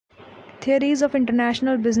Theories of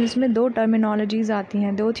international business में दो terminologies आती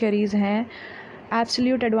हैं, दो थियरीज़ हैं,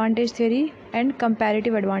 absolute advantage theory and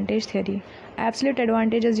comparative advantage theory. Absolute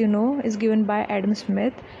advantage, as you know, is given by Adam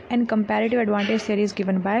Smith, and comparative advantage theory is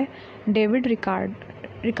given by David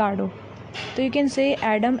Ricardo. So you can say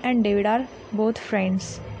Adam and David are both friends.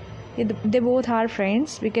 They both are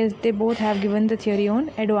friends because they both have given the theory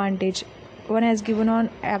on advantage. One has given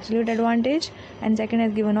on absolute advantage and second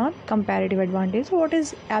has given on comparative advantage. So what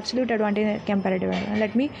is absolute advantage and comparative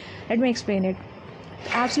advantage? Let me explain it.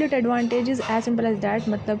 Absolute advantage is as simple as that.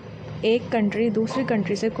 मतलब एक country दूसरी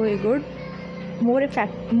country से कोई good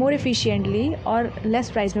more efficiently और less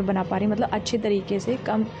price में बना पा रही, मतलब अच्छे तरीके से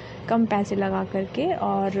कम पैसे लगा करके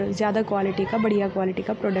और ज़्यादा क्वालिटी का, बढ़िया क्वालिटी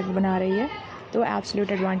का प्रोडक्ट बना रही है, तो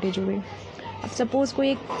एब्सोल्यूट एडवांटेज हुई. अब सपोज़ कोई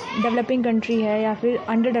एक डेवलपिंग कंट्री है या फिर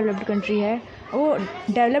अंडर डेवलप्ड कंट्री है, वो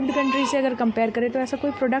डेवलप्ड कंट्री से अगर कंपेयर करें तो ऐसा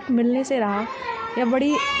कोई प्रोडक्ट मिलने से रहा या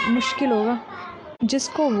बड़ी मुश्किल होगा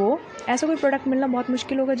जिसको वो ऐसा कोई प्रोडक्ट मिलना बहुत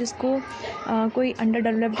मुश्किल होगा जिसको कोई अंडर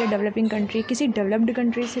डेवलप्ड या डेवलपिंग कंट्री किसी डेवलप्ड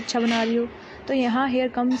कंट्री से अच्छा बना रही हो. तो यहाँ here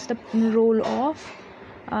comes the role of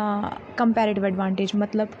comparative advantage.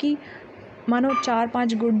 मतलब कि मानो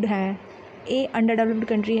 4-5 गुड हैं, ए अंडर डेवलप्ड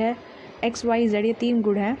कंट्री है, XYZ ये 3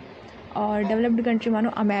 गुड हैं, और डेवलप्ड कंट्री मानो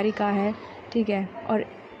अमेरिका है, ठीक है, और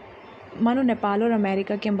मानो नेपाल और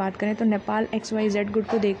अमेरिका की हम बात करें तो नेपाल XYZ गुड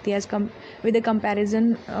को देखती है with the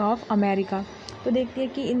comparison of America. तो देखती है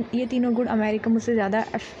कि ये तीनों गुड अमेरिका मुझसे ज़्यादा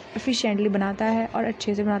एफिशिएंटली बनाता है और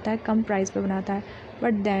अच्छे से बनाता है, कम प्राइस पे बनाता है.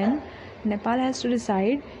 But then Nepal has to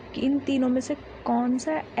decide कि इन तीनों में से कौन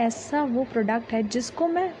सा ऐसा वो प्रोडक्ट है जिसको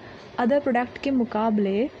मैं अदर प्रोडक्ट के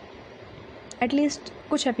मुकाबले एटलीस्ट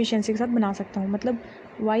कुछ एफिशिएंसी के साथ बना सकता हूँ. मतलब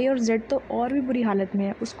Y और Z तो और भी बुरी हालत में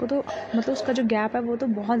है, उसको तो मतलब उसका जो गैप है वो तो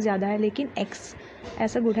बहुत ज़्यादा है, लेकिन X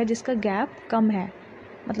ऐसा गुड है जिसका गैप कम है,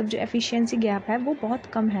 मतलब जो एफिशिएंसी गैप है वो बहुत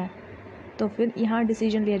कम है. तो फिर यहाँ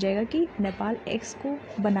डिसीजन लिया जाएगा कि नेपाल X को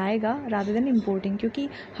बनाएगा रादर देन इम्पोर्टिंग, क्योंकि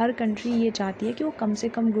हर कंट्री ये चाहती है कि वो कम से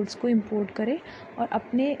कम गुड्स को इम्पोर्ट करे और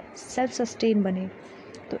अपने सेल्फ सस्टेन बने.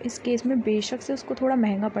 तो इस केस में बेशक से उसको थोड़ा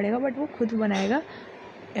महंगा पड़ेगा बट वो खुद बनाएगा,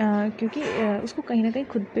 क्योंकि उसको कहीं ना कहीं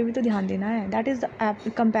खुद पे भी तो ध्यान देना है. That is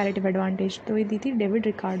the comparative advantage. तो ये दी थी David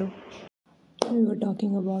Ricardo. We were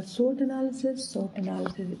talking about SWOT analysis. SWOT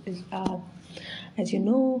analysis is, as you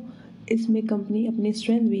know, इसमें कंपनी अपनी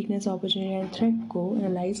strength, weakness, opportunity and threat को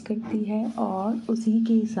एनालाइज करती है और उसी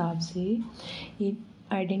के हिसाब से ये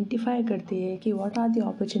आइडेंटिफाई करती है कि what are the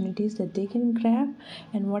opportunities that they can grab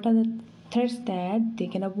and what are the threats that they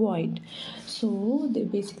can avoid. So they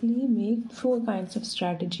basically make 4 kinds of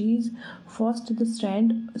strategies. First, the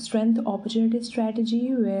strength opportunity strategy,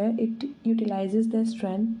 where it utilizes their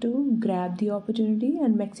strength to grab the opportunity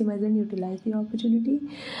and maximize and utilize the opportunity.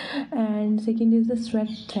 And second is the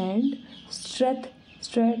strength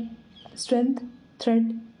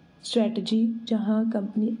threat strategy, जहाँ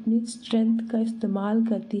company अपनी strength का इस्तेमाल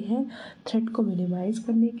करती है threat को minimise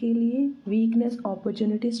करने के लिए. वीकनेस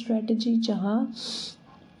अपॉर्चुनिटी स्ट्रेटजी,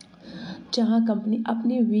 जहाँ कंपनी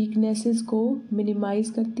अपनी वीकनेसेस को मिनिमाइज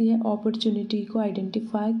करती है अपॉर्चुनिटी को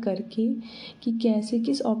आइडेंटिफाई करके कि कैसे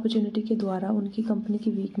किस अपॉर्चुनिटी के द्वारा उनकी कंपनी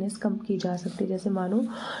की वीकनेस कम की जा सकती है. जैसे मानो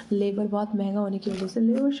लेबर बहुत महंगा होने की वजह से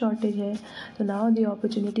लेबर शॉर्टेज है, तो now the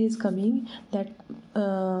opportunity is coming that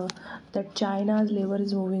China's labour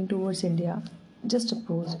is moving towards India, just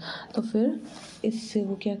suppose. तो फिर इससे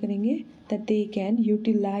वो क्या करेंगे, that they can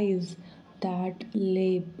utilise that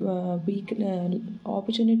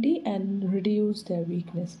opportunity and reduce their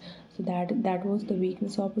weakness. So that was the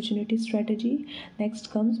weakness opportunity strategy. Next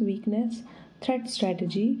comes weakness threat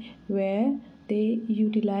strategy, where they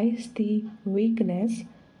utilize the weakness,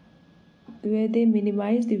 where they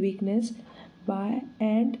minimize the weakness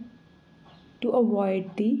and to avoid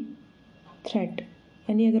the threat.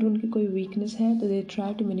 यानी अगर उनकी कोई weakness है तो they try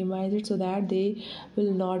to minimize it so that they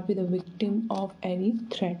will not be the victim of any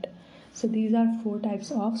threat. So these are 4 types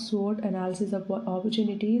of SWOT analysis of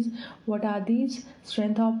opportunities. What are these?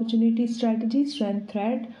 Strength opportunity strategy, strength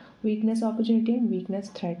threat, weakness opportunity and weakness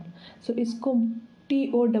threat. So इसको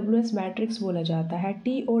TOWS matrix बोला जाता है.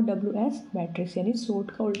 TOWS matrix यानी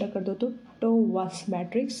SWOT का उल्टा कर दो तो TOWS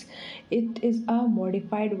matrix. It is a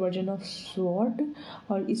modified version of SWOT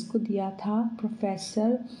और इसको दिया था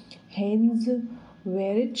प्रोफेसर हेंज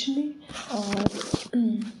वेरिच ने. और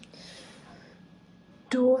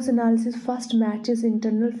TOWS analysis first matches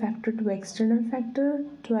internal factor to external factor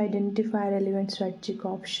to identify relevant strategic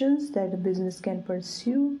options that the business can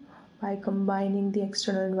pursue by combining the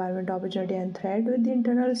external environment, opportunity and threat with the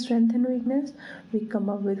internal strength and weakness. We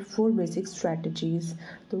come up with 4 basic strategies.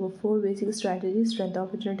 तो वो 4 basic strategies strength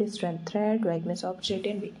opportunity, strength threat, weakness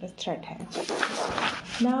opportunity and weakness threat है.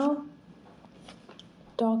 Now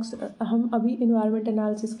TOWS हम अभी environment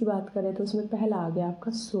analysis की बात करें तो उसमें पहला आ गया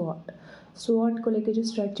आपका स्वॉट। स्वॉट को लेके जो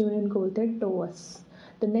स्ट्रेटजी में उनको बोलते हैं TOWS.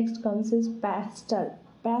 The next comes is PESTLE.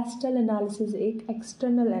 PESTLE analysis एक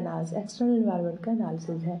एक्सटर्नल एनालिसिस, एक्सटर्नल इन्वायरमेंट का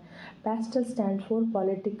एनालिसिस है। PESTLE stand for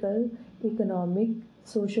political, economic,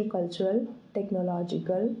 socio cultural,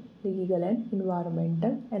 technological, legal and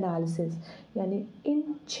environmental analysis. यानी इन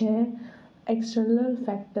 6 एक्सटर्नल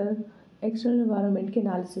फैक्टर, एक्सटर्नल इन्वायरमेंट के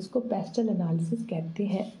एनालिसिस को पेस्टल एनालिसिस कहते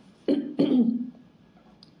हैं।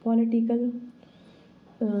 Political,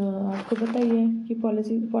 आपको पता ही है कि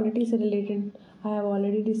पॉलिटी से related I have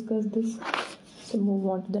already discuss this, so move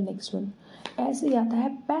on to the next one. ऐसे ही आता है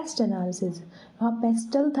पेस्ट एनालिसिस। वहाँ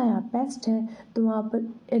पेस्टल था, यहाँ पेस्ट है, तो वहाँ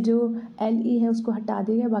पर जो LE है उसको हटा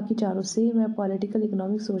दिया गया, बाकी चारों सेम है, political,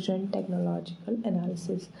 economic, social and technological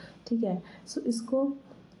analysis. ठीक है, सो इसको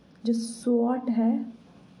जो स्वॉट है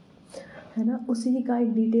ना, उसी का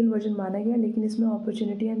एक डिटेल वर्जन माना गया, लेकिन इसमें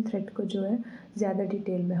अपॉर्चुनिटी एंड थ्रेट को जो है ज़्यादा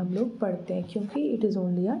डिटेल में हम लोग पढ़ते हैं, क्योंकि it is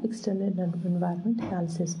only a external environment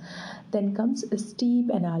analysis. Then comes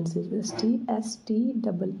steep analysis. Steep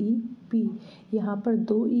STEEP। यहाँ पर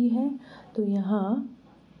 2 E है, तो यहाँ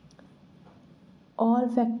ऑल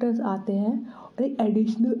फैक्टर्स आते हैं और एक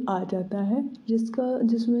एडिशनल आ जाता है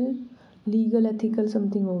जिसमें लीगल, एथिकल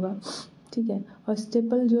समथिंग होगा। ठीक है, और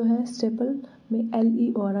स्टेपल जो है, स्टेपल में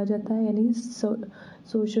LE और आ जाता है, यानी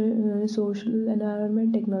सोशल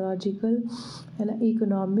एनवायरनमेंट, टेक्नोलॉजिकल है ना,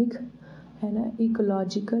 इकोनॉमिक है ना,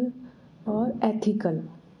 इकोलॉजिकल और एथिकल।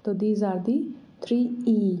 तो these are the 3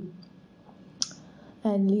 E।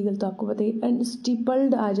 And legal तो आपको पता ही। एंड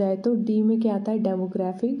स्टिपल्ड आ जाए तो D में क्या आता है,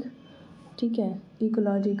 डेमोग्राफिक, ठीक है,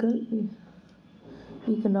 ecological,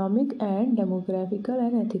 economic and डेमोग्राफिकल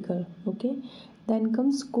and ethical. Okay, then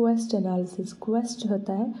comes quest analysis. Quest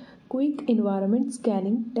होता है क्विक इन्वायरमेंट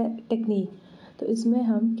स्कैनिंग टेक्निक। तो इसमें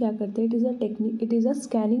हम क्या करते हैं, it is a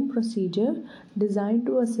scanning procedure design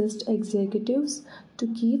to assist executives to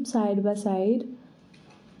keep side by side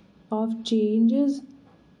of changes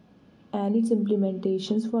and it's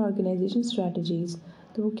implementations for organisation strategies.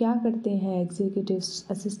 तो वो क्या करते हैं एग्जीक्यूटिव्स,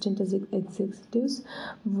 असिस्टेंट एग्जीक्यूटिव्स,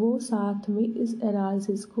 वो साथ में इस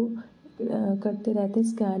एनालिसिस को करते रहते हैं,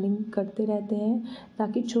 स्कैनिंग करते रहते हैं,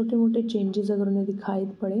 ताकि छोटे मोटे चेंजेस अगर उन्हें दिखाई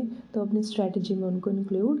पड़े तो अपनी स्ट्रैटेजी में उनको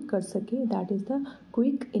इंक्लूड कर सके। That is the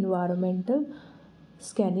quick environmental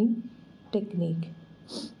scanning technique.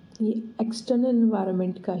 ये एक्सटर्नल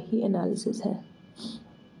इन्वायरमेंट का ही एनालिसिस है।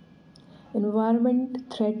 Environment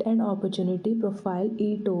threat and opportunity profile,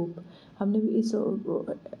 ETOP। हमने भी इस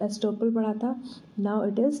एस्टोपल पढ़ा था, now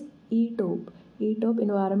it is ETOP। ETOP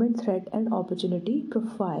environment threat and opportunity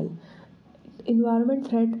profile. Environment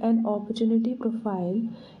threat and opportunity profile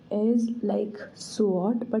is like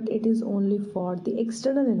SWOT, but it is only for the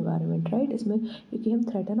external environment, right? इसमें क्योंकि हम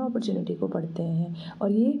threat and opportunity को पढ़ते हैं,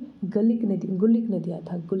 और ये गुलिक ने दिया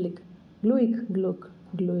था, ग्लुइक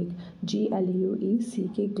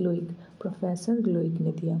GLUEC ग्लुइक, प्रोफेसर ग्लुइक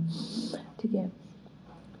ने दिया। ठीक है,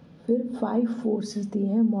 फिर 5 फोर्सेस दिए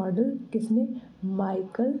हैं मॉडल, किसने,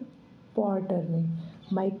 माइकल पॉर्टर ने।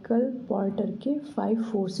 माइकल पॉर्टर के 5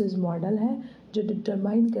 फोर्सेस मॉडल है जो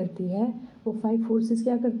डिटरमाइन करती है, वो 5 फोर्सेस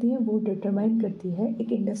क्या करती हैं, वो डिटरमाइन करती है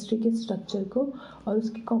एक इंडस्ट्री के स्ट्रक्चर को और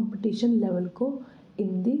उसकी कंपटीशन लेवल को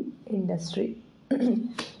इन दी इंडस्ट्री।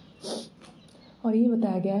 और ये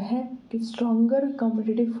बताया गया है कि स्ट्रॉन्गर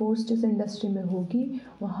कॉम्पिटिटिव फोर्स जिस इंडस्ट्री में होगी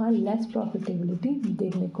वहाँ लेस प्रॉफिटेबिलिटी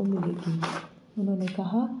देखने को मिलेगी। उन्होंने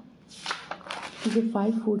कहा कि जो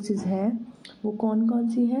 5 फोर्सेस हैं वो कौन कौन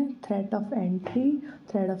सी हैं, threat of entry,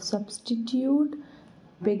 threat of substitute,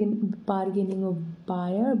 bargaining of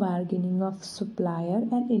buyer, bargaining of supplier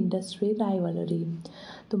and industry rivalry.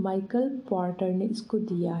 तो माइकल पॉर्टर ने इसको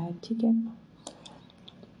दिया है। ठीक है,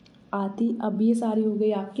 अब ये सारी हो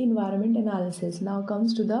गई आपकी environment analysis. Now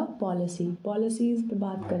comes to the policies पे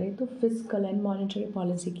बात करें तो फिस्कल एंड मॉनेटरी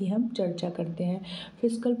पॉलिसी की हम चर्चा करते हैं।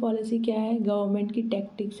 फिस्कल पॉलिसी क्या है, गवर्नमेंट की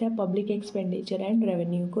टैक्टिक्स है पब्लिक एक्सपेंडिचर एंड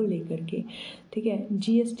रेवेन्यू को लेकर के। ठीक है,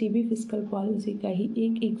 GST भी फिस्कल पॉलिसी का ही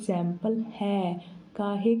एक एग्जाम्पल है।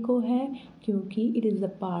 काहे को है, क्योंकि it is the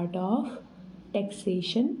part of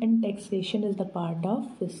taxation and taxation is the part of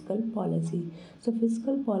fiscal policy. So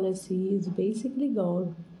fiscal policy is basically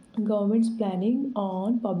government's planning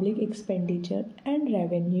on public expenditure and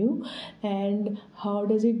revenue. And how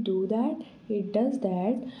does it do that? It does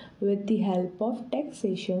that with the help of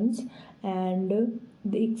taxations and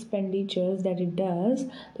the expenditures that it does.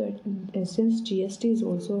 So since GST is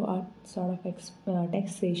also a sort of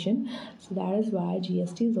taxation, so that is why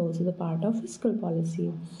GST is also the part of fiscal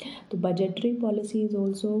policy. The budgetary policy is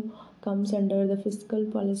also comes under the fiscal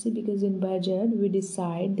policy, because in budget we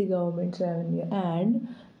decide the government's revenue and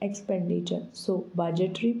expenditure. So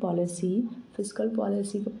budgetary policy physical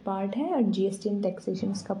policy का part है और GST and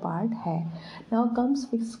taxation का part है. Now comes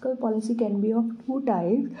physical policy can be of two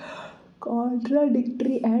types,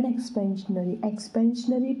 contradictory and expansionary.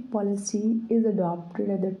 Expansionary policy is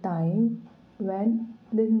adopted at the time when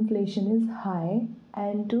the inflation is high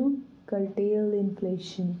and to curtail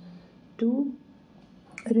inflation, to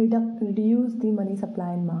reduce the money supply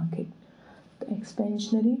in market. The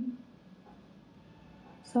expansionary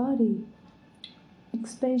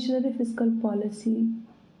fiscal policy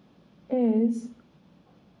is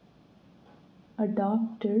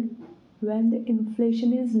adopted when the inflation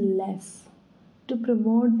is less to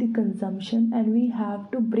promote the consumption, and we have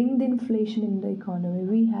to bring the inflation in the economy.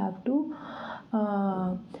 We have to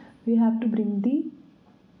bring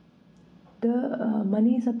the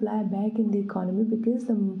money supply back in the economy because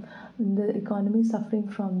the economy is suffering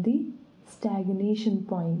from the stagnation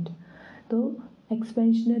point. So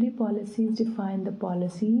expansionary policies define the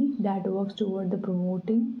policy that works toward the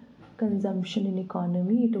promoting consumption in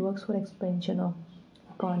economy. It works for expansion of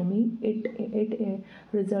economy. It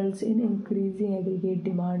results in increasing aggregate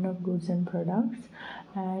demand of goods and products,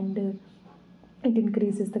 and it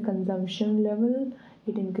increases the consumption level,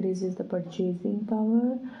 it increases the purchasing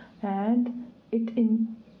power, and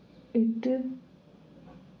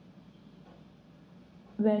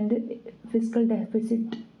when the fiscal deficit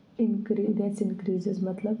increases,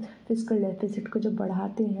 मतलब physical deficit को जब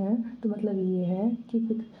बढ़ाते हैं तो मतलब ये है कि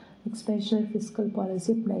एक्सपेंशनरी फिजिकल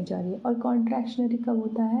पॉलिसी अपनाई जा रही है. और कॉन्ट्रैक्शनरी कब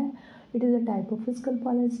होता है? It is a type of physical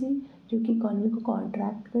policy जो कि इकॉनमी को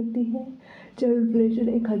कॉन्ट्रैक्ट करती है जब इन्फ्लेशन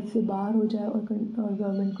एक हद से बाहर हो जाए और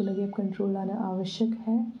गवर्नमेंट को लगे अब कंट्रोल आना आवश्यक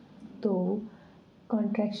है, तो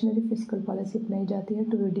कॉन्ट्रैक्शनरी फिजिकल पॉलिसी अपनाई जाती है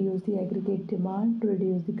to reduce the aggregate demand, to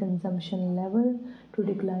reduce the consumption level, to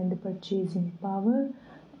decline the purchasing power,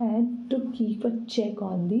 and to keep a check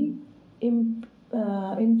on the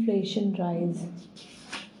inflation rise.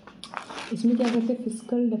 इसमें क्या करते हैं?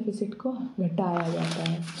 फिजिकल डेफिसिट को घटाया जाता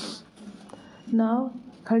है. नाउ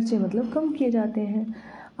खर्चे मतलब कम किए जाते हैं.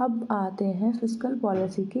 अब आते हैं फिजिकल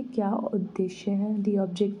पॉलिसी के क्या उद्देश्य हैं. The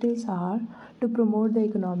objectives are to promote the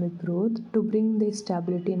economic growth, to bring the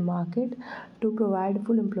stability in market, to provide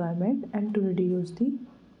full employment and to reduce the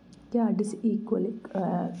डिसइक्वल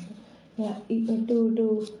to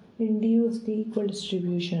induce the equal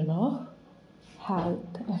distribution of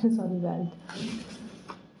wealth.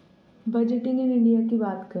 Budgeting in India की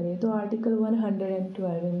बात करें तो article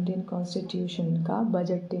 112 Indian constitution का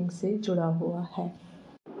budgeting से जुड़ा हुआ है.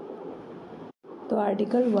 तो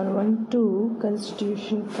आर्टिकल 112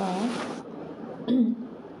 कॉन्स्टिट्यूशन का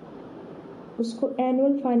उसको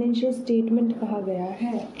एनुअल फाइनेंशियल स्टेटमेंट कहा गया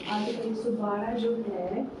है. आर्टिकल 112 जो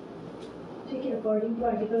है, ठीक है, according to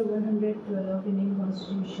article 112 of Indian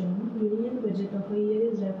constitution, union budget of a year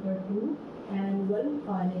is refer to annual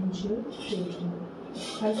financial statement.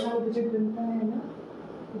 हर साल बजट बनता है ना,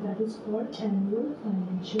 that is called annual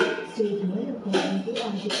financial statement according to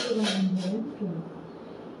article 112.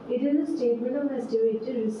 It is a statement of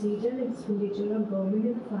estimated receipt and expenditure of government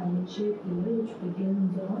in the financial year which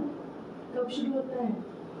begins on, कब शुरू होता है?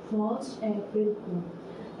 1st April को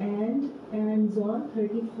and ends on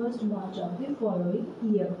 31st March of the following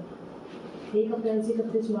year. 1 अप्रैल से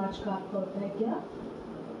 31 मार्च का आपका होता है क्या?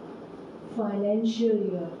 Financial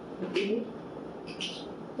year. ओके,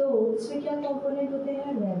 तो इसमें क्या कंपोनेंट होते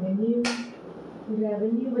हैं?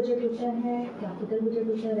 रेवेन्यू बजट होता है, कैपिटल बजट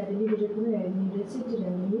होता है. रेवेन्यू बजट में रेवेन्यू रिसीट,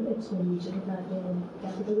 रेवेन्यू एक्सपेंडिचर बताते हैं.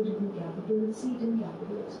 कैपिटल बजट में capital receipt and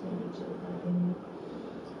capital expenditure बताते हैं,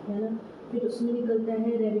 है ना. फिर उसमें निकलता है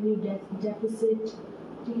रेवेन्यू डेफिसिट,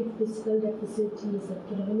 ठीक है, फिजिकल डेफिसिट, ये सब.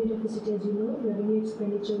 तो revenue deficit as you no, revenue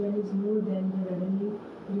expenditure when is more than the revenue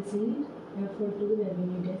receipt refer to the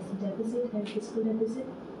revenue deficit. And physical deficit,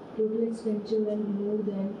 total expenditure when more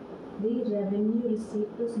than the revenue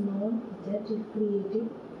receipt is known that creating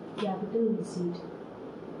capital receipt.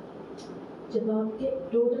 जब आपके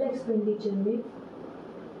total expenditure में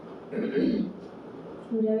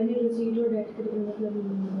revenue receipt और debt मतलब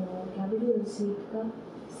capital receipt का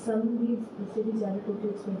sum भी इससे भी ज़्यादा टोटल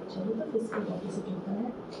एक्सपेंडिचर हो तो फिजिकल डेफिसिट होता है.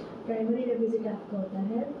 प्राइमरी डेफिसिट आपका होता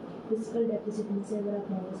है फिजिकल डेफिसिट में से अगर आप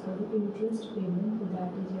माइनस कर दो इंटरेस्ट पेमेंट, तो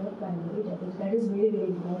that is your primary deficit. That is very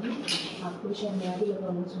very important. आपको शायद नया भी लगा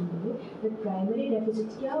हुआ सुनेंगे. बट प्राइमरी डेफिसिट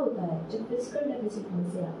क्या होता है? जब फिजिकल डेफिसिट में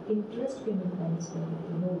से आप इंटरेस्ट पेमेंट माइनस कर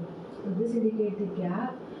देते हो, तो this indicate the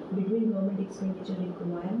gap between government expenditure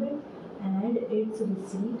requirement and its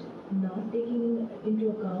receipt, not taking into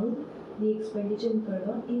account the expenditure incurred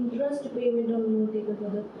on interest payment on loan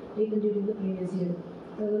taken during the previous year.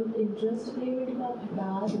 So interest payment का आप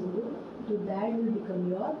हटा दो तो that will become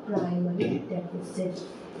your primary deficit.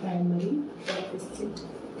 primary deficit.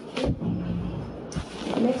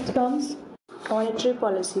 Next comes monetary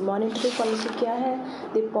policy क्या है?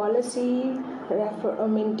 The policy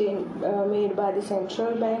made by the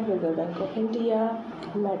central bank, Reserve Bank of India,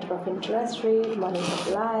 matter of interest rate, money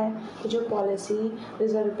supply. तो जो policy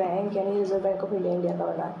Reserve Bank यानी Reserve Bank of India का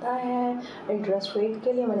बनाता है interest rate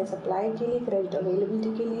के लिए, मनी सप्लाई के लिए, क्रेडिट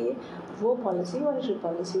अवेलेबिलिटी के लिए, वो पॉलिसी मॉनेटरी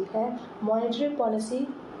पॉलिसी है। मॉनेटरी पॉलिसी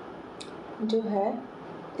जो है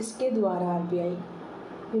इसके द्वारा आरबीआई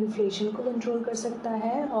इन्फ्लेशन को कंट्रोल कर सकता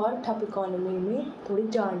है और ठप इकोनॉमी में थोड़ी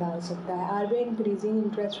जान डाल सकता है। RBI increasing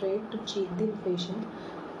interest rate to cheat the inflation,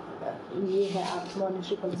 ये है आप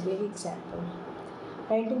मॉनेटरी पॉलिसी का एग्जाम्पल।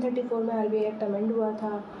 1934 में आरबीआई एक्ट अमेंड हुआ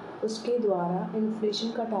था, उसके द्वारा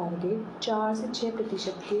इन्फ्लेशन का टारगेट 4 से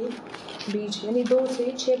 6% के बीच यानी 2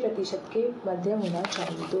 से 6% के मध्य होना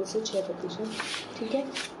चाहिए, 2 से 6%, ठीक है।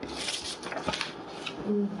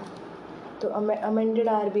 तो अमेंडेड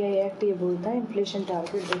आरबीआई एक्ट ये बोलता है इन्फ्लेशन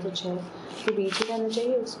टारगेट 2 से 6 के बीच ही रहना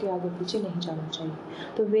चाहिए, उसके आगे पीछे नहीं जाना चाहिए।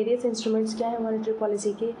 तो वेरियस इंस्ट्रूमेंट्स क्या है मॉनेटरी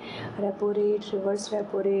पॉलिसी के? Repo rate, reverse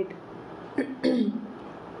repo rate.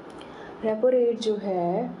 Repo rate जो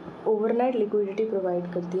है ओवरनाइट लिक्विडिटी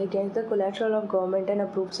प्रोवाइड करती है against the collateral of government and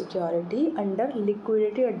approved security under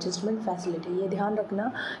liquidity adjustment facility. ये ध्यान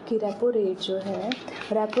रखना कि रेपो रेट जो है,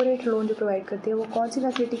 रेपो रेट लोन जो प्रोवाइड करती है वो कौन सी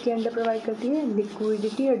फैसिलिटी के अंडर प्रोवाइड करती है?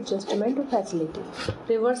 Liquidity adjustment facility.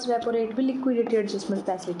 Reverse repo rate भी लिक्विडिटी एडजस्टमेंट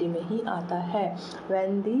फैसिलिटी में ही आता है।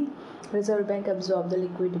 When the Reserve Bank absorb the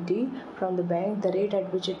liquidity from the bank, the rate at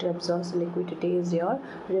which it absorbs the liquidity is your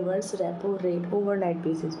reverse repo rate, overnight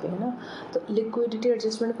basis पे, है ना। तो liquidity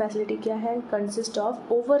adjustment facility क्या है? Consist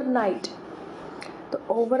of overnight, तो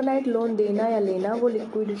overnight loan देना या लेना वो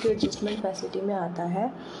लिक्विडिटी एडजस्टमेंट फैसिलिटी में आता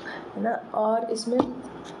है ना। और इसमें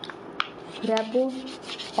रेपो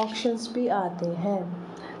ऑप्शंस भी आते हैं।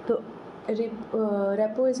 तो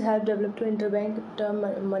repo is help develop to interbank term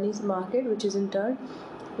money market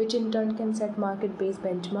which in turn can set market-based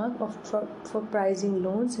benchmark for pricing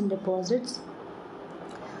loans and deposits।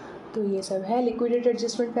 तो ये सब है। लिक्विडिटी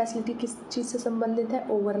एडजस्टमेंट फैसिलिटी किस चीज़ से संबंधित है?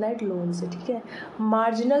 ओवरनाइट लोन से, ठीक है।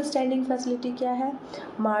 मार्जिनल स्टैंडिंग फैसिलिटी क्या है?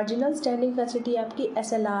 मार्जिनल स्टैंडिंग फैसिलिटी आपकी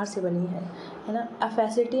SLR से बनी है ना। A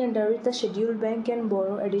facility under which the scheduled bank can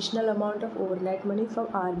borrow additional amount of overnight money from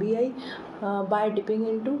RBI by dipping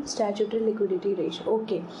into statutory liquidity ratio.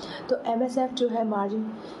 Okay, तो MSF जो है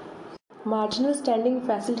marginal standing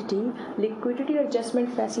facility liquidity adjustment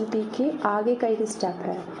facility के आगे का एक स्टेप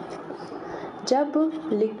है। जब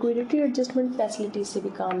liquidity adjustment facility से भी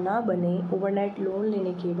काम ना बने, ओवरनाइट लोन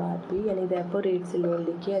लेने के बाद भी यानी रेपो रेट से लोन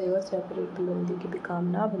लेके या रिवर्स रेपो रेट पे लोन लेके भी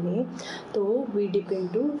काम ना बने, तो वी डिप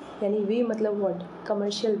इनटू यानी वी मतलब what,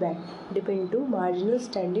 commercial bank dip into marginal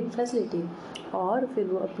standing facility. और फिर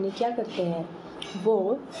वो अपनी क्या करते हैं,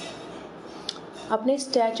 वो अपने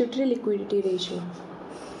स्टैट्यूटरी लिक्विडिटी रेशियो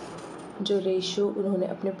जो रेशियो उन्होंने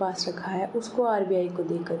अपने पास रखा है उसको आरबीआई को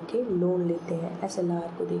दे करके लोन लेते हैं, SLR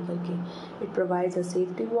को दे करके। It provides a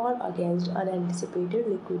safety wall against unanticipated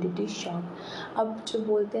liquidity shock. अब जो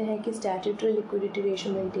बोलते हैं कि स्टैट्यूटरी लिक्विडिटी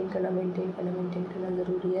रेशियो मेंटेन करना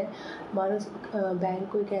ज़रूरी है। मानो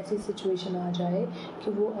बैंक को एक ऐसी सिचुएशन आ जाए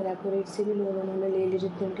कि वो रेपो रेट से भी लोन उन्होंने ले ली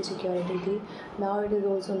जितनी उनकी सिक्योरिटी थी, now it is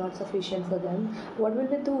also not sufficient for them. What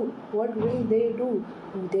will they do?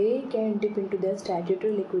 They can dip into their statutory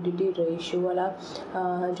liquidity ratio वाला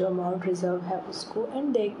जो अमाउंट रिजर्व है उसको,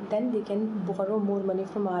 and then they can borrow more money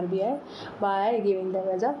from RBI by giving them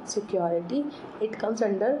as a security. It comes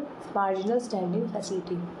under marginal standing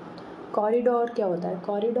facility. Corridor क्या होता है?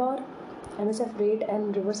 Corridor MSF rate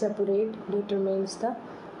and reverse repo rate determines the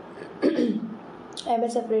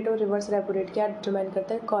MSF rate और reverse repo rate क्या determine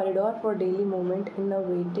करता है? Corridor for daily movement in a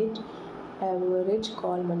weighted average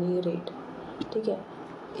call money rate, ठीक है।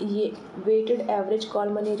 ये weighted average call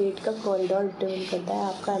money rate का corridor determine करता है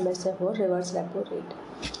आपका MSF और reverse repo rate.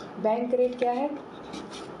 Bank rate क्या है?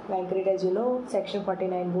 Bank rate as you know section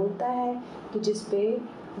 49 बोलता है कि जिस पे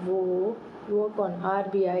वो कौन,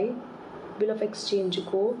 आरबीआई बिल ऑफ एक्सचेंज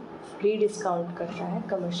को फ्री डिस्काउंट करता है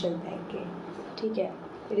कमर्शियल बैंक के, ठीक है।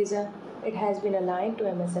 It has been aligned to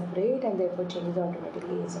MSF rate and therefore changes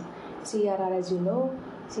automatically. CRR as you know,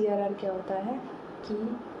 CRR क्या होता है कि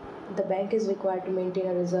the bank is required to maintain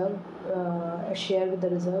a reserve share with the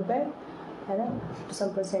Reserve Bank, है ना, some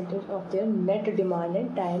percentage of their net demand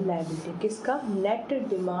and time liability. किसका? Net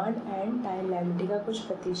demand and time liability का कुछ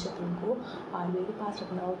प्रतिशत उनको आरबीआई के पास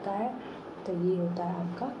रखना होता है। तो ये होता है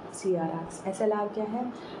आपका CRR। SLR क्या है?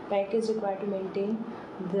 Bank is required to maintain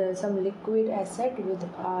some liquid asset with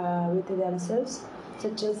themselves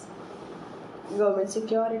such as government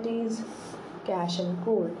securities, cash and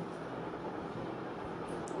gold,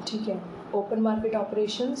 ठीक है। ओपन मार्केट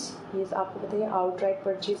ऑपरेशंस, ये आपको बताइए outright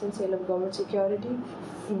purchase and cell of government security,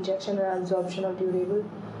 injection and absorption of durable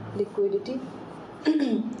liquidity.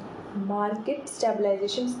 Market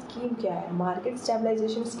stabilization scheme क्या है? Market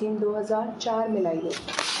stabilization scheme 2004 में लाई गई।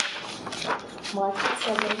 Market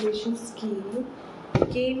stabilization scheme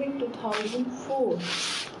केम इन 2004,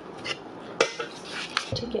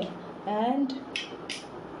 ठीक है। And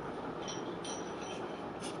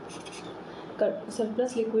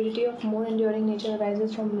surplus liquidity of more enduring nature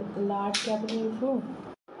arises from large capital inflow।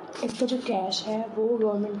 इसका जो cash है वो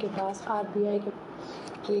गवर्नमेंट के पास आरबीआई के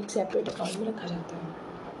एक सेपरेट अकाउंट में रखा जाता है,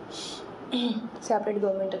 separate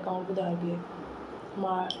government account with RBI.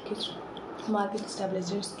 Market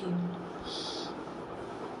stabilization scheme.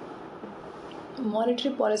 Monetary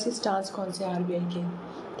policy stance कौन से आरबीआई के?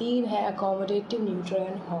 3 है, accommodative, neutral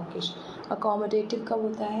and hawkish. Accommodative कब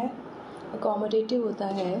होता है? अकोमोडेटिव होता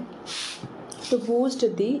है to boost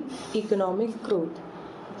the economic growth.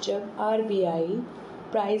 जब आरबीआई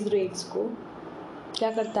प्राइस रेट्स को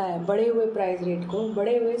क्या करता है, बढ़े हुए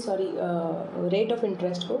रेट ऑफ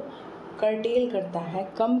इंटरेस्ट को कर्टेल करता है,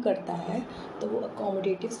 कम करता है, तो वो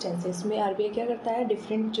अकोमोडेटिव स्टेंस है। इसमें आरबीआई क्या करता है,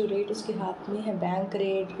 डिफरेंट जो रेट उसके हाथ में है, bank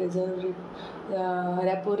rate, reserve rate,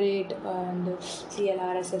 repo rate and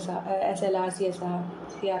CLR, SLR, CSR,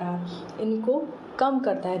 CRR, इनको कम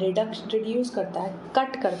करता है, रिड्यूस करता है,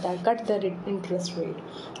 कट द इंटरेस्ट रेट।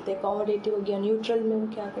 तो अकोमोडेटिव हो गया। न्यूट्रल में वो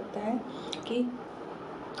क्या करता है कि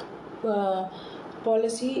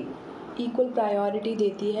पॉलिसी इक्वल प्रायोरिटी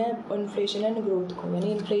देती है इन्फ्लेशन एंड ग्रोथ को,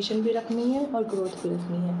 यानी इन्फ्लेशन भी रखनी है और ग्रोथ भी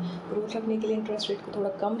रखनी है। ग्रोथ रखने के लिए इंटरेस्ट रेट को थोड़ा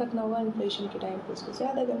कम रखना होगा, इन्फ्लेशन के टाइम पे उसको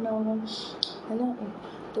ज़्यादा करना होगा, है ना।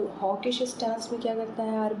 तो हॉकिश स्टैंस में क्या करता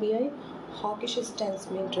है आरबीआई? हॉकिश स्टैंस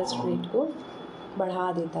में इंटरेस्ट रेट को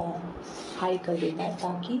बढ़ा देता है, हाई कर देता है,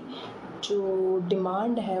 ताकि जो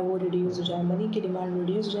डिमांड है वो रिड्यूस हो जाए, मनी की डिमांड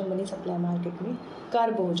रिड्यूस हो जाए, मनी सप्लाई मार्केट में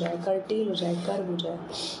कर्व हो जाए।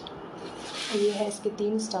 ये है इसके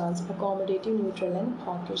 3 stance, accommodative, neutral and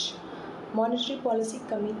hawkish. Monetary policy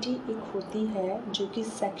committee एक होती है जो कि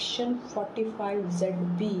section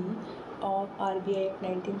 45ZB of RBI act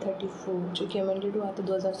 1934 जो कि अमेंडेड हुआ था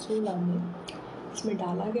 2016 में, इसमें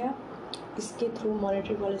डाला गया। इसके थ्रू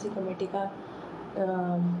मॉनेटरी पॉलिसी कमेटी का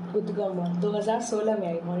उद्गम हुआ 2016 में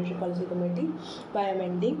आई monetary policy committee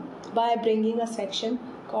by bringing a section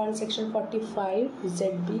called section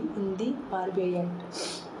 45ZB in the RBI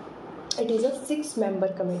act. It is a 6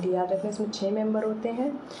 member committee, याद रखना इसमें 6 मेंबर होते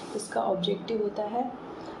हैं। इसका ऑब्जेक्टिव होता है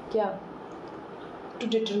क्या? To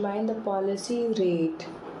determine the policy rate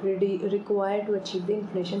required to achieve the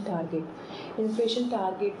inflation target. Inflation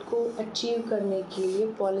target को अचीव करने के लिए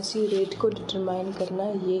पॉलिसी रेट को डिटरमाइन करना,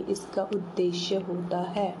 ये इसका उद्देश्य होता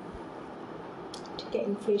है, ठीक है,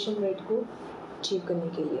 इन्फ्लेशन रेट को अचीव करने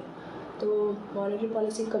के लिए। तो मॉनेटरी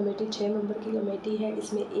पॉलिसी कमेटी 6 मेंबर की कमेटी है।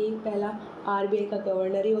 इसमें एक पहला आरबीआई का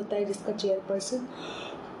गवर्नर ही होता है जिसका चेयरपर्सन,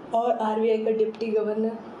 और आरबीआई का डिप्टी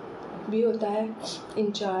गवर्नर भी होता है,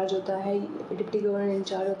 इंचार्ज होता है, डिप्टी गवर्नर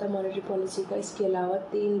इंचार्ज होता है मॉनेटरी पॉलिसी का। इसके अलावा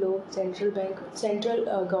 3 लोग सेंट्रल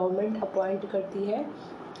गवर्नमेंट अपॉइंट करती है,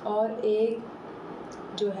 और एक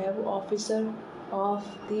जो है वो officer of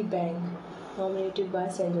the bank nominated by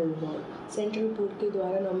central board के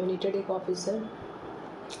द्वारा नॉमिनेटेड एक ऑफिसर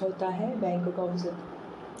होता है बैंक का ऑफिसर।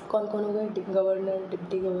 कौन कौन हो गए? गवर्नर,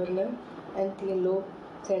 डिप्टी गवर्नर एंड 3 लोग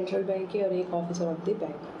सेंट्रल बैंक के और एक ऑफिसर ऑफ द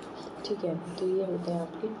बैंक, ठीक है। तो ये होते हैं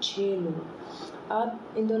आपके 6 लोग।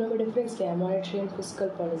 अब इन दोनों में डिफरेंस क्या है मॉनेटरी एंड फिस्कल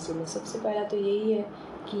पॉलिसी में? सबसे पहला तो यही है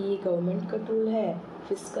कि ये गवर्नमेंट का टूल है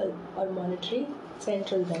फिस्कल, और मॉनेटरी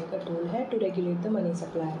सेंट्रल बैंक का टूल है to regulate the money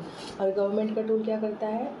supply. और गवर्नमेंट का टूल क्या करता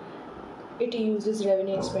है? It uses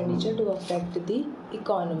revenue expenditure to affect the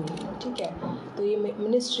economy, ठीक है। तो ये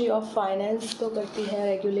मिनिस्ट्री ऑफ फाइनेंस तो करती है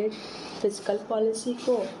रेगुलेट फिस्कल पॉलिसी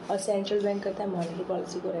को, और सेंट्रल बैंक करता है मॉनेटरी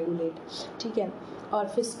पॉलिसी को रेगुलेट, ठीक है। और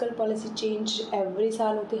फिस्कल पॉलिसी चेंज एवरी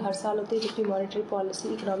साल होती है, हर साल होती है, जबकि मॉनेटरी पॉलिसी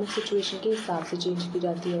इकोनॉमिक सिचुएशन के हिसाब से चेंज की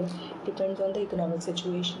जाती है, depends on the economic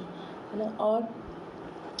situation, है ना। और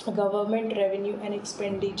गवर्नमेंट रेवेन्यू एंड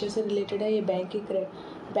एक्सपेंडिचर से रिलेटेड है, ये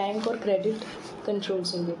बैंक और क्रेडिट कंट्रोल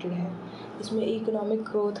से रिलेटेड है। इसमें इकोनॉमिक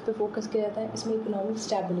ग्रोथ पे फोकस किया जाता है, इसमें इकोनॉमिक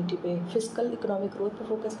स्टेबिलिटी पे। फिस्कल इकोनॉमिक ग्रोथ पे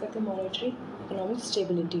फोकस करते हैं, मॉनेटरी इकोनॉमिक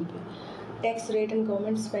स्टेबिलिटी पे। Tax rate and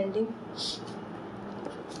government spending,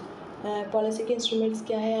 policy के इंस्ट्रूमेंट्स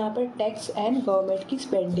क्या है यहाँ पर? टैक्स एंड गवर्नमेंट की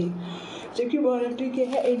स्पेंडिंग, जो कि मॉनेटरी के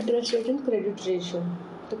है interest rate and credit ratio.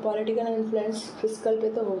 तो पॉलिटिकल इन्फ्लुएंस फिस्कल पे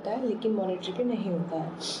तो होता है लेकिन मॉनेटरी पे नहीं होता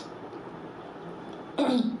है।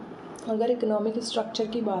 अगर इकोनॉमिक स्ट्रक्चर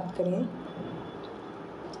की बात करें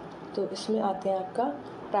तो इसमें आते हैं आपका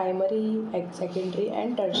primary, secondary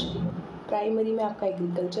and tertiary. Primary में आपका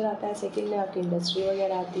एग्रीकल्चर आता है, सेकेंड में आपकी इंडस्ट्री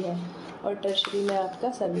वगैरह आती है, और टर्शरी में आपका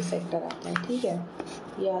सर्विस सेक्टर आता है, ठीक है,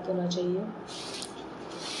 याद होना चाहिए।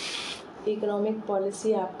 इकोनॉमिक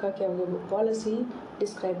पॉलिसी आपका क्या होगा, वो policy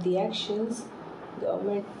describe the actions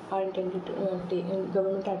government are are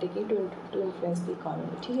taking to influence the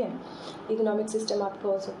economy, ठीक है। इकोनॉमिक सिस्टम आपका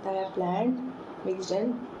हो सकता है प्लान्ड, मिक्स्ड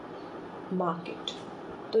एंड मार्केट।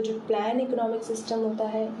 तो जो प्लान इकोनॉमिक सिस्टम होता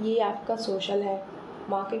है ये आपका सोशल है,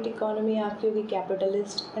 मार्केट इकोनॉमी आपकी होगी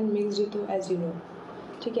कैपिटलिस्ट, एंड मिक्स्ड तो एज यू नो,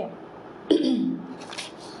 ठीक है।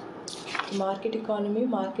 मार्केट इकोनॉमी,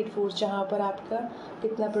 मार्केट फोर्स, जहाँ पर आपका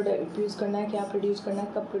कितना प्रोड्यूस करना है, क्या प्रोड्यूस करना है,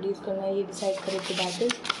 कब प्रोड्यूस करना है, ये डिसाइड करेगी, दैट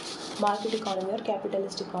इज मार्केट इकोनॉमी और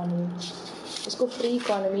कैपिटलिस्ट इकोनॉमी। इसको फ्री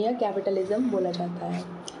इकोनॉमी या कैपिटलिज्म बोला जाता है।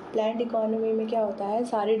 प्लान्ड इकोनॉमी में क्या होता है,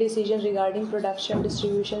 सारे decision regarding production,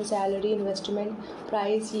 distribution, salary, investment,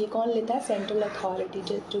 price, ये कौन लेता है, सेंट्रल अथॉरिटी,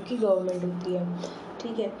 जो कि गवर्नमेंट होती है,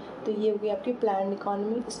 ठीक है। तो ये होगी आपकी प्लान्ड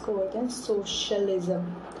इकोनॉमी। इसको बोलते हैं सोशलिज्म,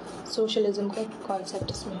 सोशलिज्म का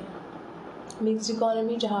कॉन्सेप्ट इसमें है। मिक्स्ड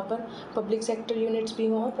इकोनॉमी, जहाँ पर पब्लिक सेक्टर यूनिट्स भी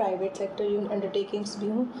हों और प्राइवेट सेक्टर अंडरटेकिंग्स भी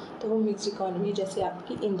हों, तो वो मिक्स्ड इकोनॉमी, जैसे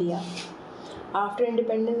आपकी India. After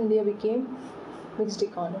independence India became mixed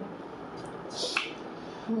economy.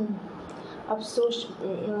 अब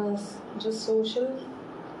जो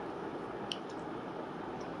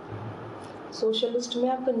सोशलिस्ट में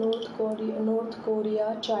आपका नॉर्थ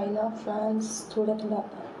कोरिया, चाइना, फ्रांस थोड़ा थोड़ा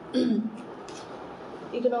आता है।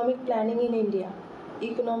 Economic planning in India,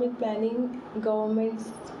 economic planning government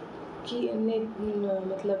की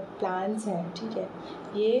मतलब प्लान्स हैं, ठीक है।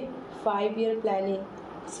 ये 5 ईयर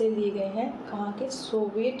प्लानिंग से लिए गए हैं, कहाँ के,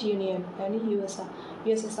 सोवियत यूनियन यानी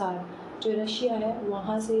यूएसएसआर, जो रशिया है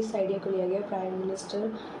वहाँ से इस आइडिया को लिया गया। प्राइम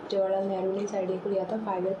मिनिस्टर जवाहरलाल नेहरू ने इस आइडिया को लिया था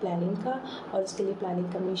 5 ईयर प्लानिंग का, और इसके लिए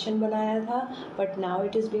प्लानिंग कमीशन बनाया था, but now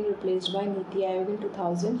it is being replaced by NITI Aayog इन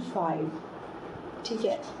 2005, ठीक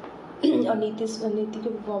है। और नीति के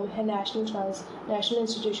फॉर्म है national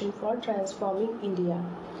institution for transforming India.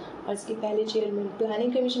 और इसके पहले चेयरमैन,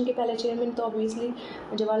 प्लानिंग कमीशन के पहले चेयरमैन तो ऑब्वियसली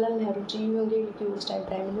जवाहरलाल नेहरू जी होंगे, क्योंकि उस टाइम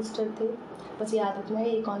प्राइम मिनिस्टर थे। बस याद रखना है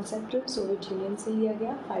ये कॉन्सेप्ट सोवियत यूनियन से लिया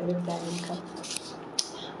गया 5 ईयर प्लानिंग का।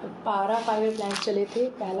 12 5 ईयर प्लान चले थे।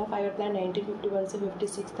 पहला 5 ईयर प्लान 1951 से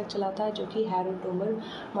 56 तक चला था, जो कि हैरोल्ड डोमर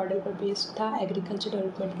मॉडल पर बेस्ड था। एग्रीकल्चर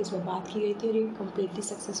डेवलपमेंट की इसमें बात की गई थी, और ये कम्प्लीटली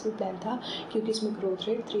सक्सेसफुल प्लान था, क्योंकि इसमें ग्रोथ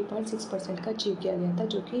रेट 3.6% का अचीव किया गया था,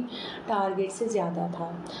 जो कि टारगेट से ज़्यादा था।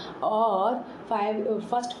 और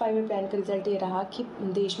फर्स्ट 5 ईयर प्लान का रिजल्ट ये रहा कि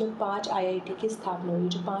देश में 5 IIT की स्थापना हुई।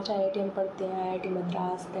 जो 5 IIT हम पढ़ते हैं, IIT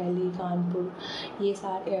मद्रास, दिल्ली, कानपुर, ये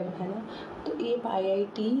सारे है ना, तो ये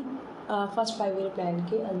IIT फर्स्ट 5 ईयर प्लान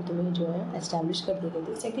के अंत में जो है एस्टैब्लिश कर दी गई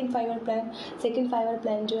थी। सेकंड 5 ईयर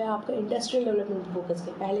प्लान जो है आपका इंडस्ट्रियल डेवलपमेंट पे फोकस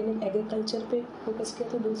किया। पहले ने एग्रीकल्चर पे फोकस किया,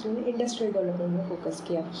 तो दूसरे ने इंडस्ट्रियल डेवलपमेंट में फोकस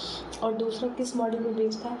किया। और दूसरा किस मॉडल में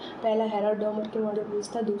बेस्ड था, पहला हैरोल्ड डोमर के मॉडल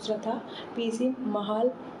बेस्ड था, दूसरा था PC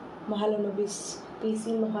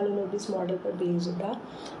महालनोबिस मॉडल पर बेस्ड था,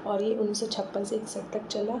 और ये 1956 से 61 तक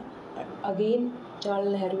चला। अगेन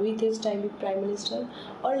जवाहरलाल नेहरू ही थे उस टाइम भी प्राइम मिनिस्टर।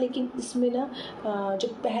 और लेकिन इसमें ना जो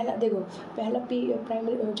पहला जब पहला 5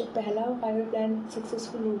 ईयर प्लान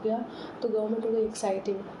सक्सेसफुल हो गया, तो गवर्नमेंट हो गई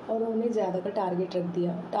एक्साइटेड, और उन्होंने ज़्यादा का टारगेट रख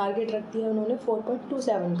दिया उन्होंने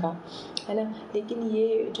 4.27 का, है ना। लेकिन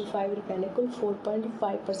ये जो 5 ईयर प्लान है कुल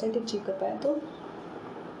 4.5% अचीव कर पाया। तो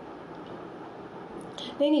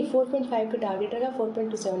नहीं 4.5 का टारगेट रखा,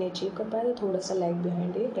 4.27 अचीव कर पाया, तो थोड़ा सा लैग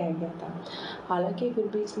बिहाइंड ये रह गया था। हालांकि फिर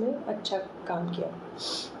भी इसमें अच्छा काम किया।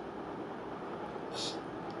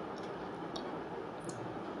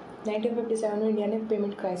 1957 में इंडिया ने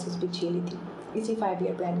पेमेंट क्राइसिस भी झेली थी, इसी 5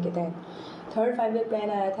 ईयर प्लान के तहत। थर्ड 5 ईयर प्लान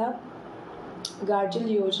आया था गाडगिल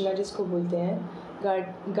योजना, जिसको बोलते हैं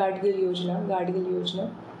गाडगिल योजना।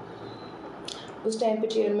 उस टाइम पे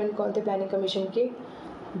चेयरमैन कौन थे प्लानिंग कमीशन के,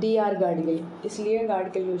 DR गाडगिल, इसलिए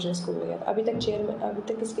गाडगिल योजना इसको बोला गया। अभी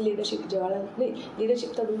तक इसकी लीडरशिप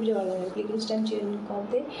लीडरशिप तो अभी भी जवाहरलाल नेहरू, लेकिन उस टाइम चेयरमैन कौन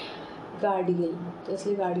थे, गाडगिल, तो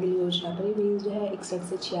इसलिए गाडगिल योजना पर ये बेस्ड है। 61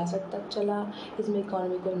 से 66 तक चला। इसमें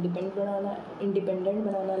इकोनॉमी को इंडिपेंडेंट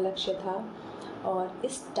बनाना लक्ष्य था। और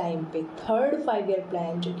इस टाइम पे थर्ड 5 ईयर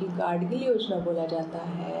प्लान, जो कि गाडगिल योजना बोला जाता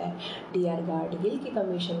है, DR गाडगिल की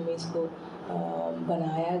कमीशन में इसको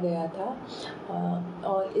बनाया गया था,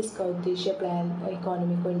 और इसका उद्देश्य प्लान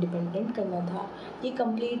इकोनॉमी को इंडिपेंडेंट करना था। ये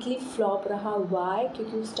कम्प्लीटली फ्लॉप रहा। वाई?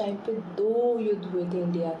 क्योंकि उस टाइम पे 2 युद्ध हुए थे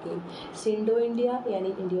इंडिया के, सिंडो इंडिया यानी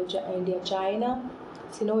India China,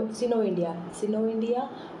 synonym India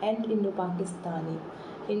and Indo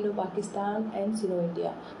Pakistan and synonym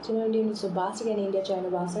India 1962 यानी इंडिया चाइना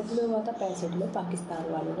 62 में हुआ था। 65 में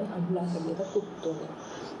पाकिस्तान वालों ने हमला कर दिया था कुत्तों ने।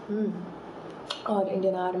 और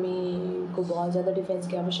इंडियन आर्मी को बहुत ज़्यादा डिफेंस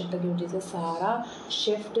की आवश्यकता की वजह से सारा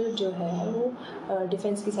शिफ्ट जो है वो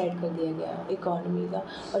डिफेंस की साइड कर दिया गया इकोनॉमी का,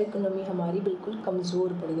 और इकोनॉमी हमारी बिल्कुल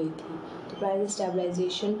कमज़ोर पड़ गई थी। तो प्राइस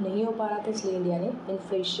स्टेबलाइजेशन नहीं हो पा रहा था, इसलिए इंडिया ने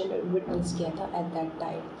इन्फ्लेशन विटनेस किया था एट दैट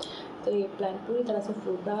टाइम। तो ये प्लान पूरी तरह से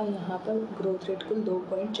फ्लॉप रहा। यहाँ पर ग्रोथ रेट कुल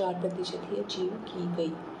 2.4% ही अचीव की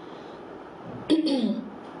गई।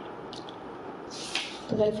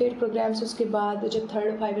 तो वेलफेयर प्रोग्राम्स उसके बाद जब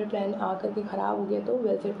थर्ड 5 ईयर प्लान आकर के ख़राब हो गया तो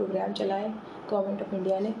वेलफेयर प्रोग्राम चलाए गवर्नमेंट ऑफ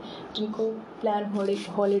इंडिया ने, जिनको प्लान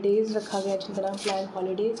हॉलीडेज़ रखा गया, जिनका नाम प्लान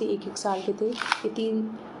हॉलीडेज़। ये 1-1 साल के थे। ये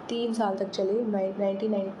तीन साल तक चले,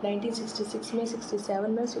 1966 में, 67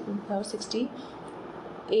 में और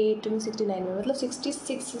 68 में, 69 में, मतलब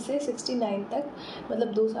 66 से 69 तक,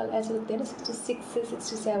 मतलब 2 साल ऐसे लगते हैं ना। 66 से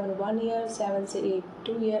 67 1 ईयर, 7 से 8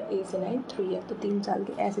 2 ईयर, 8 से 9 3 ईयर, तो 3 साल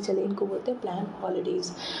के ऐसे चले। इनको बोलते हैं प्लान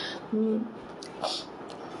हॉलीडेज़।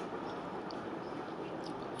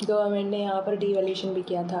 गवर्नमेंट ने यहाँ पर डीवैल्यूएशन भी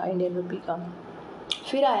किया था इंडियन रुपी का।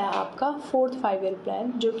 फिर आया आपका फोर्थ 5 ईयर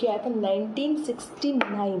प्लान, जो कि आया था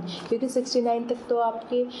 1969, क्योंकि 69 तक तो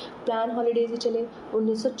आपके प्लान हॉलीडेज ही चले।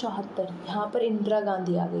 1974 यहाँ पर इंदिरा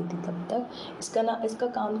गांधी आ गई थी तब तक। इसका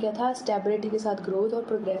काम क्या था? स्टेबिलिटी के साथ ग्रोथ और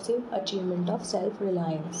progressive achievement of self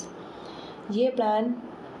reliance. ये प्लान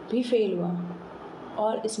भी फेल हुआ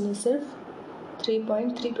और इसने सिर्फ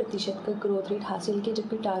 3.3% का ग्रोथ रेट हासिल किया,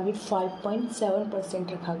 जबकि टारगेट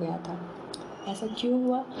 5.7% रखा गया था। ऐसा क्यों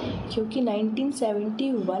हुआ? क्योंकि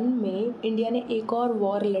 1971 में इंडिया ने एक और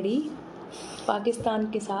वॉर लड़ी पाकिस्तान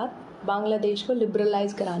के साथ, बांग्लादेश को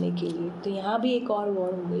लिबरलाइज कराने के लिए। तो यहाँ भी एक और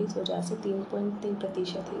वॉर हो गई, इस वजह से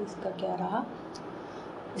 3.3% ही इसका क्या रहा,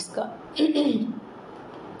 इसका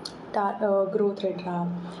ग्रोथ रेट रहा।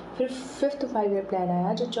 फिर फिफ्थ 5 ईयर प्लान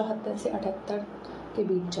आया, जो 74 से 78 के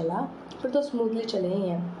बीच चला। फिर तो स्मूथली चले ही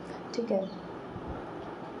हैं, ठीक है।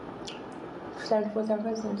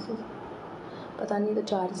 74 पता नहीं, तो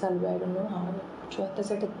 4 साल हुआ, आई डोंट नो। हाँ, 74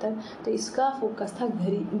 से 78। तो इसका फोकस था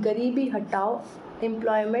गरीबी हटाओ,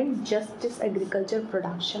 employment, justice, agriculture,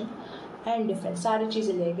 production and defence. सारी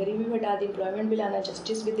चीज़ें ले, गरीबी भी हटा दी, एम्प्लॉयमेंट भी लाना,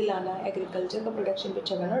 जस्टिस भी दिलाना, एग्रीकल्चर का प्रोडक्शन भी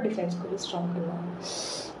अच्छा करना और डिफेंस को भी स्ट्रॉन्ग करना है।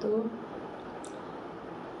 तो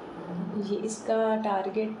ये इसका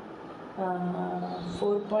टारगेट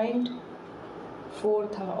 4.4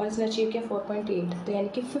 था और इसने अचीव किया 4.8। तो यानी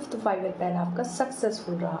कि फिफ्थ 5 ईयर प्लान आपका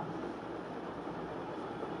सक्सेसफुल रहा,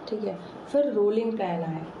 ठीक है। फिर रोलिंग प्लान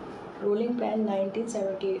आया। रोलिंग प्लान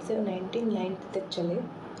 1978 से 1990 तक चले,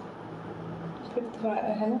 फिफ्थ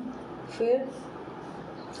है ना। फिर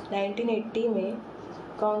 1980 में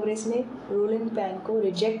कांग्रेस ने रोलिंग प्लान को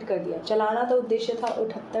रिजेक्ट कर दिया। चलाना तो उद्देश्य था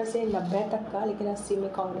 78 से 90 तक का, लेकिन 80 में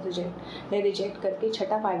कांग्रेस ने रिजेक्ट करके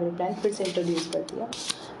छठा 5 ईयर प्लान फिर से इंट्रोड्यूस कर दिया,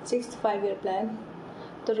 सिक्स्थ 5 ईयर प्लान।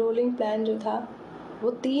 तो रोलिंग प्लान जो था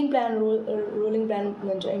वो 3 प्लान रोलिंग प्लान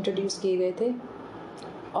जो इंट्रोड्यूस किए गए थे,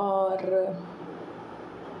 और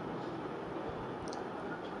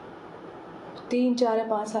 3, 4 या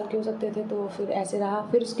 5 साल के हो सकते थे, तो फिर ऐसे रहा।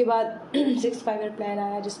 फिर उसके बाद 6th 5 ईयर प्लान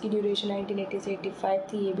आया, जिसकी ड्यूरेशन 1980 से 85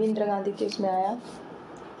 थी। ये भी इंदिरा गांधी के उसमें आया।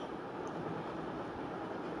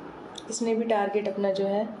 इसने भी टारगेट अपना जो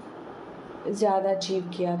है ज़्यादा अचीव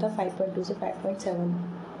किया था, 5.2 से 5.7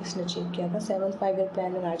 इसने अचीव किया था। 7th 5 year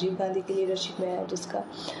plan Rajiv Gandhi की लीडरशिप में आया, जिसका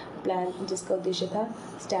उद्देश्य था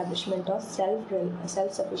establishment of self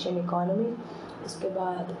sufficient economy. उसके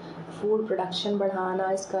बाद फूड प्रोडक्शन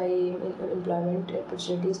बढ़ाना, इसका एम्प्लॉयमेंट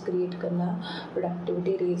अपॉर्चुनिटीज़ क्रिएट करना,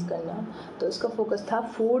 प्रोडक्टिविटी रेज करना। तो इसका फोकस था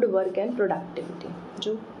फूड, वर्क एंड प्रोडक्टिविटी,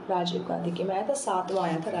 जो राजीव गांधी के में आया था। 7वां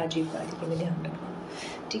आया था राजीव गांधी के में, ध्यान रखना,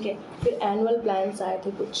 ठीक है। फिर एनुअल प्लान्स आए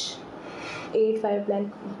थे कुछ। 8 5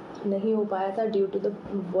 प्लान नहीं हो पाया था due to the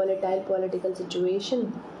volatile political situation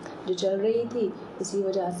जो चल रही थी। इसी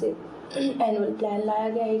वजह से एनुअल प्लान लाया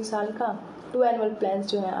गया 1 साल का। 2 एनुअल प्लान्स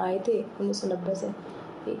जो हैं आए थे 1990 से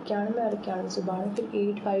 91 और 91 से 92। फिर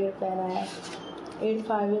 8 5 ईयर प्लान आया। 8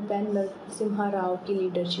 5 ईयर प्लान नरसिम्हा राव की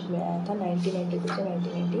लीडरशिप में आया था 1992 से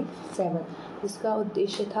 1997। इसका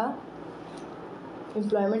उद्देश्य था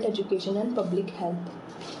employment, education and public health.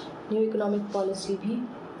 New economic policy भी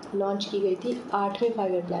लॉन्च की गई थी 8वें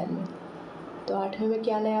 5 ईयर प्लान में। तो 8वें में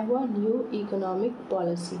क्या नया हुआ? न्यू इकोनॉमिक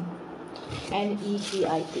पॉलिसी, NEP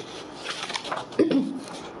आई थी।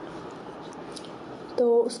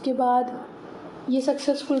 तो उसके बाद ये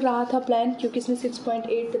सक्सेसफुल रहा था प्लान, क्योंकि इसने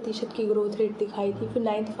 6.8% की ग्रोथ रेट दिखाई थी। फिर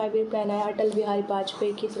 9th 5 ईयर प्लान आया अटल बिहारी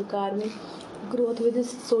वाजपेयी की सरकार में। Growth with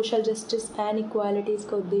social justice and equality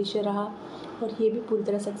इसका उद्देश्य रहा, और ये भी पूरी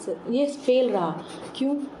तरह ये फेल रहा।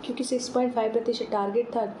 क्यों? क्योंकि 6.5%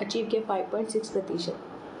 टारगेट था, अचीव किया 5.6%।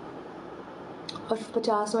 और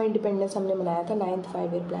 50वां इंडिपेंडेंस हमने मनाया था 9th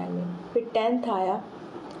 5 ईयर प्लान में। फिर 10th आया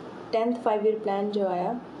 10th 5 ईयर प्लान जो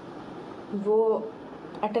आया वो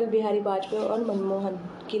अटल बिहारी वाजपेयी और मनमोहन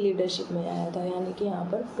की लीडरशिप में आया था, यानी कि यहाँ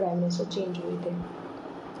पर प्राइम मिनिस्टर चेंज हुए थे।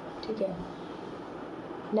 ठीक है।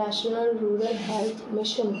 National Rural Health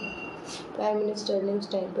Mission prime minister ने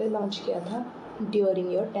उस टाइम पे लॉन्च किया था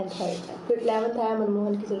during your 10th 5 year plan. फिर 11th आया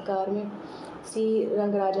मनमोहन की सरकार में, सी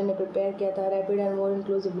रंगराजन ने प्रिपेयर किया था, rapid and more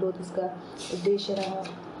inclusive growth इसका उद्देश्य रहा।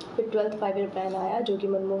 फिर 12th 5 ईयर प्लान आया जो कि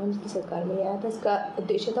मनमोहन की सरकार में आया था, इसका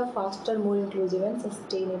उद्देश्य था faster more inclusive and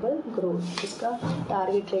sustainable growth, इसका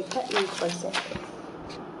टारगेट रेट था 8%।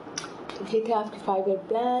 तो ये थे आपके 5 ईयर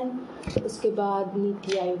प्लान। उसके बाद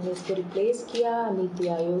नीति आयोग ने इसको रिप्लेस किया। नीति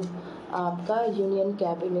आयोग आपका यूनियन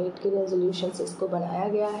कैबिनेट के रेजोल्यूशन से इसको बनाया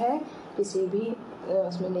गया है, किसी भी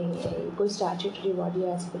उसमें नहीं है, कोई स्टैट्यूटरी बॉडी या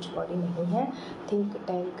ऐसी कुछ बॉडी नहीं है, थिंक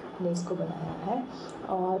टैंक ने इसको बनाया है।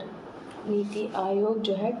 और नीति आयोग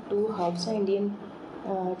जो है 2 हब्स है, Indian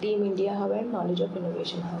team India hub and knowledge of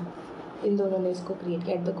innovation hub, इन दोनों ने इसको क्रिएट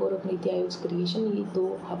किया। At the core of NITI Aayog creation ये 2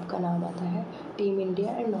 हब का नाम आता है, team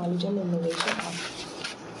India and knowledge and innovation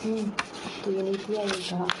hub. तो ये नीति आयोग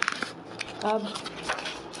था। अब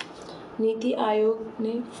नीति आयोग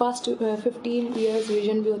ने फर्स्ट 15 ईयर्स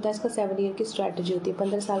विजन भी होता है इसका, 7 ईयर की स्ट्रैटेजी होती है,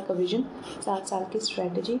 15 साल का विजन, 7 साल की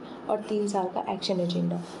स्ट्रैटेजी और 3 साल का एक्शन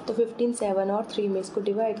एजेंडा। तो 15, 7 और 3 में इसको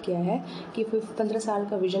डिवाइड किया है कि 15 साल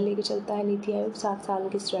का विजन लेके चलता है नीति आयोग, 7 साल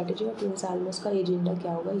की स्ट्रैटेजी और 3 साल में उसका एजेंडा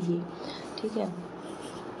क्या होगा ये। ठीक है,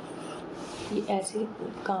 ये ऐसे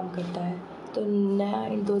काम करता है। तो नया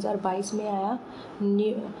इन 2022 में आया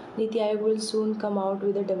Niti Aayog will soon come out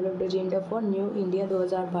with a developed agenda for new India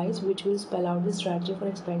 2022 which will spell out the strategy for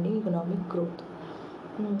expending economic growth.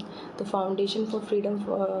 तो foundation for freedom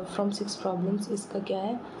from 6 problems, इसका क्या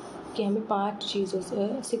है कि हमें 5 चीज़ों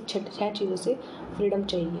से 6 चीज़ों से फ्रीडम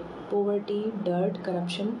चाहिए, poverty, dirt,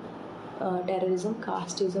 corruption, terrorism,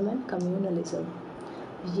 casteism and communalism.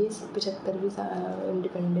 ये 75वीं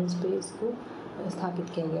इंडिपेंडेंस पे इसको स्थापित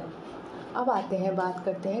किया गया। अब आते हैं, बात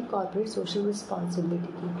करते हैं कॉर्पोरेट सोशल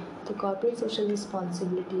रिस्पॉन्सिबिलिटी की। तो कॉर्पोरेट सोशल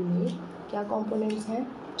रिस्पॉन्सिबिलिटी में क्या कंपोनेंट्स हैं?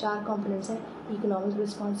 4 कंपोनेंट्स हैं, economic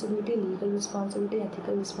responsibility, legal responsibility,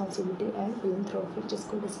 ethical responsibility and philanthropic,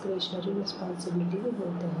 जिसको डिस्क्रिशनरी रिस्पॉन्सिबिलिटी भी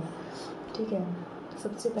बोलते हैं। ठीक है,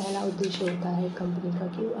 सबसे पहला उद्देश्य होता है कंपनी का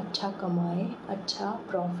कि वो अच्छा कमाए, अच्छा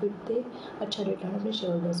प्रॉफिट दे, अच्छा रिटर्न अपने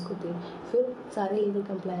शेयर होल्डर्स को दे, फिर सारे लीगल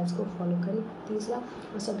कंप्लायंस को फॉलो करे। तीसरा,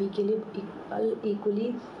 वो सभी के लिए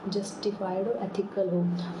इक्वली जस्टिफाइड और एथिकल हो।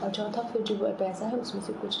 और चौथा, फिर जो पैसा है उसमें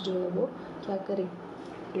से कुछ जो है वो क्या करे,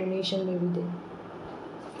 डोनेशन में भी दे।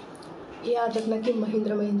 ये याद रखना कि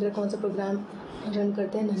महिंद्रा कौन सा प्रोग्राम रन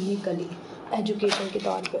करते हैं, नन्ही कली एजुकेशन के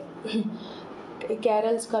तौर पे।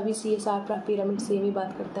 कैरल्स का भी CSR पिरामिड सेम ही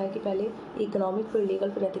बात करता है कि पहले इकोनॉमिक, फिर लीगल,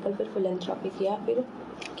 फिर एथिकल, फिर फिलैंथ्रोपिक, या फिर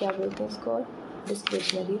क्या बोलते हैं इसको, और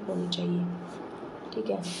डिस्क्रिशनरी होनी चाहिए। ठीक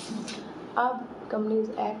है, अब कंपनीज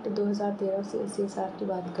एक्ट 2013 से CSR की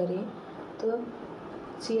बात करें तो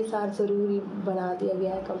CSR ज़रूरी बना दिया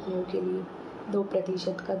गया है कंपनियों के लिए,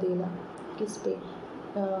 2% का देना, किस पे,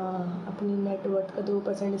 अपनी नेटवर्थ का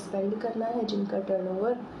 2% स्पेंड करना है जिनका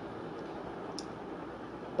टर्नओवर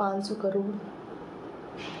 500 करोड़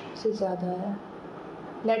से ज़्यादा है।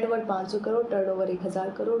 नेटवर्थ 500 करोड़, टर्नओवर 1000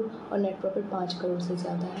 करोड़ और नेट प्रॉफिट 5 करोड़ से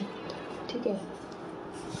ज़्यादा है। ठीक है,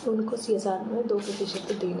 उनको CSR में 2%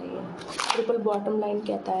 तो देना ही है। ट्रिपल बॉटम लाइन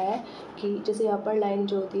कहता है कि जैसे अपर लाइन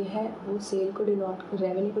जो होती है वो सेल को डिनोट,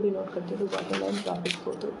 रेवेन्यू को डिनोट करती है, तो बॉटम लाइन प्रॉफिट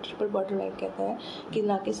को। तो ट्रिपल बॉटम लाइन कहता है कि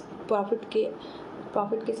ना कि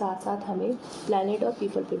प्रॉफिट के साथ साथ हमें प्लैनेट और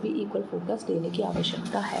पीपल पे भी इक्वल फोकस देने की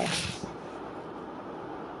आवश्यकता है।